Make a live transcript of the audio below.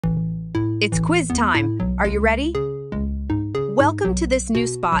It's quiz time. Are you ready? Welcome to this new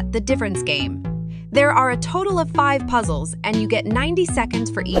spot, the difference game. There are a total of 5 puzzles, and you get 90 seconds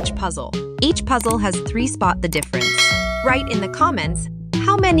for each puzzle. Each puzzle has 3 spot the difference. Write in the comments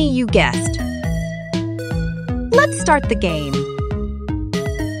how many you guessed. Let's start the game.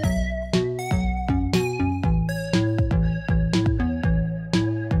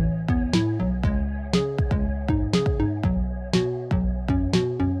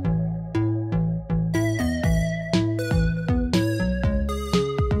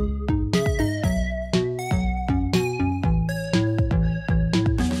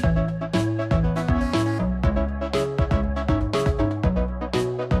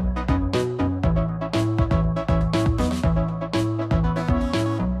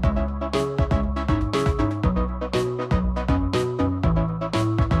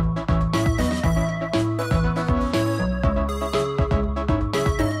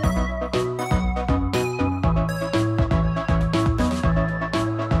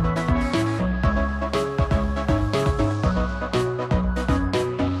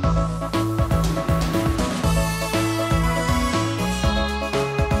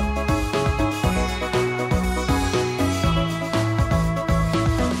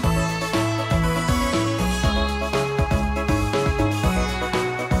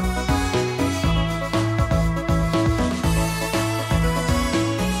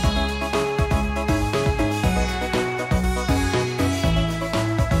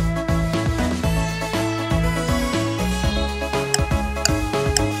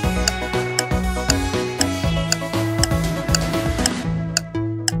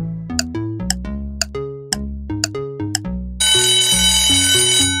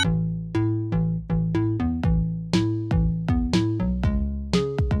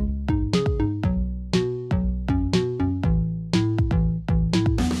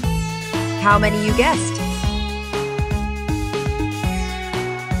 How many you guessed?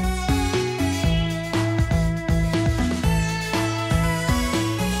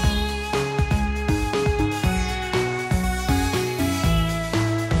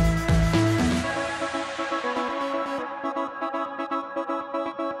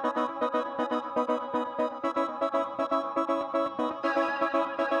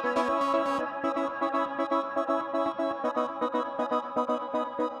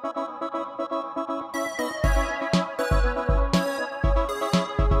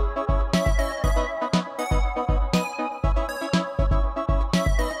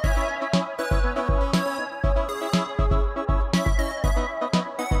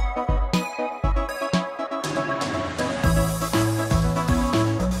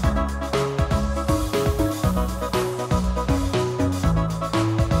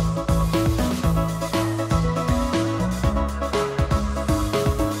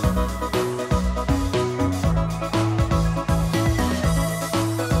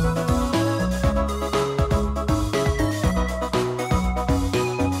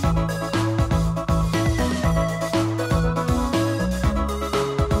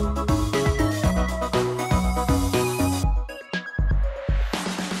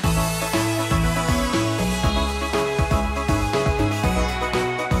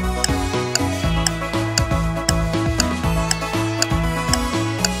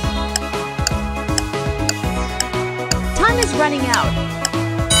 Time is running out.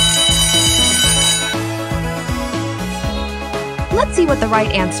 Let's see what the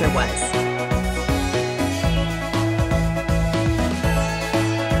right answer was.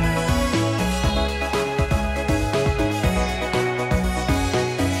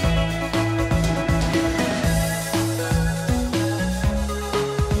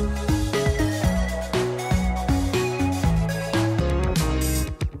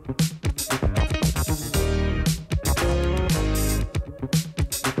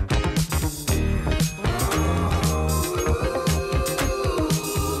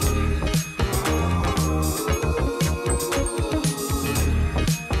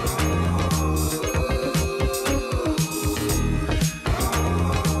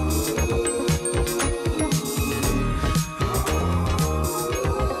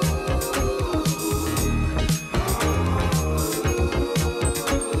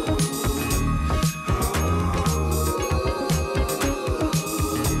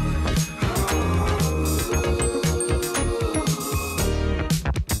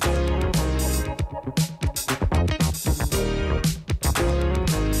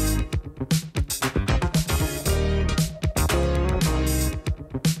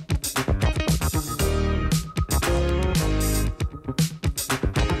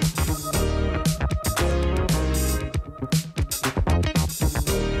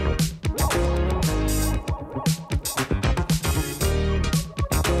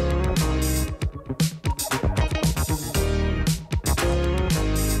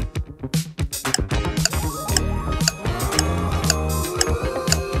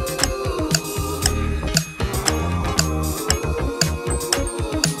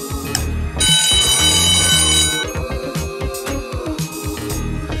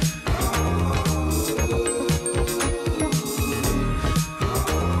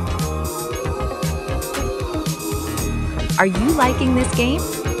 Are you liking this game?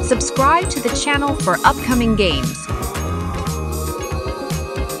 Subscribe to the channel for upcoming games.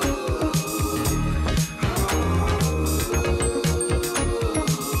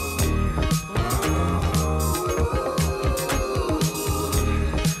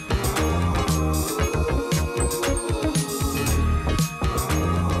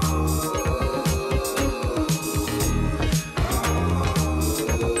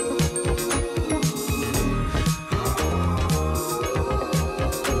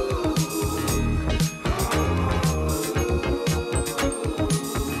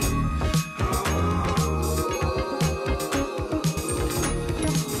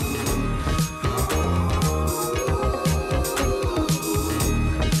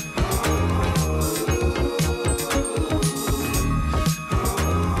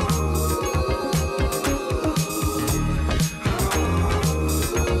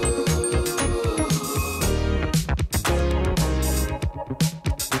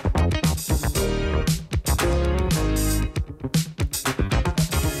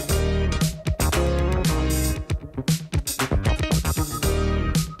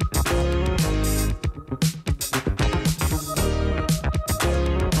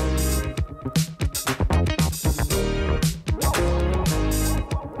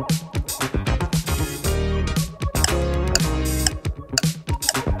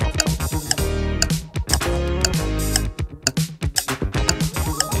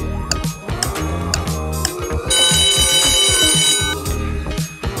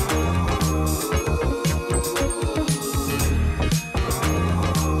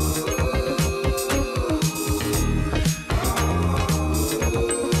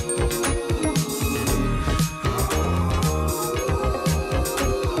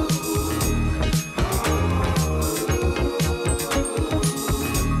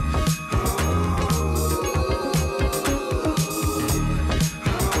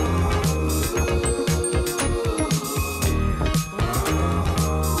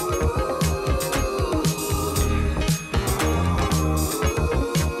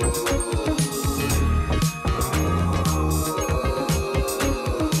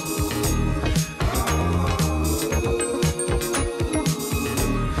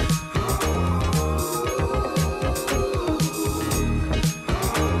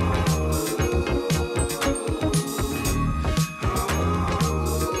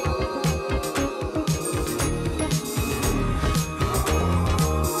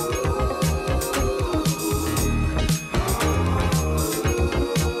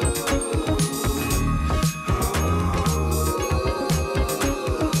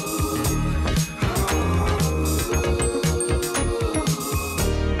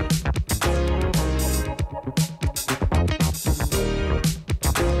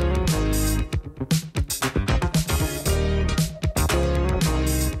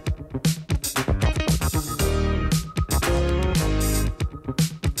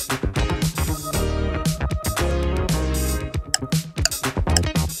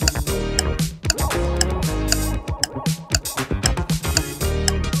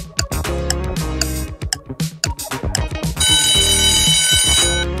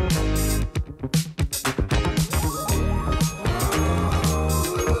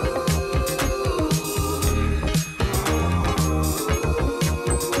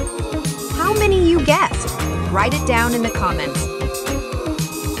 Write it down in the comments.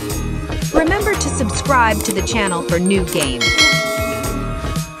 Remember to subscribe to the channel for new games.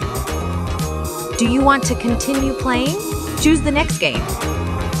 Do you want to continue playing? Choose the next game.